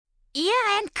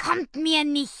Ihr entkommt mir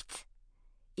nicht.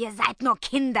 Ihr seid nur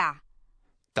Kinder.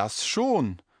 Das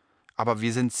schon, aber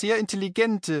wir sind sehr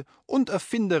intelligente und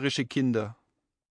erfinderische Kinder.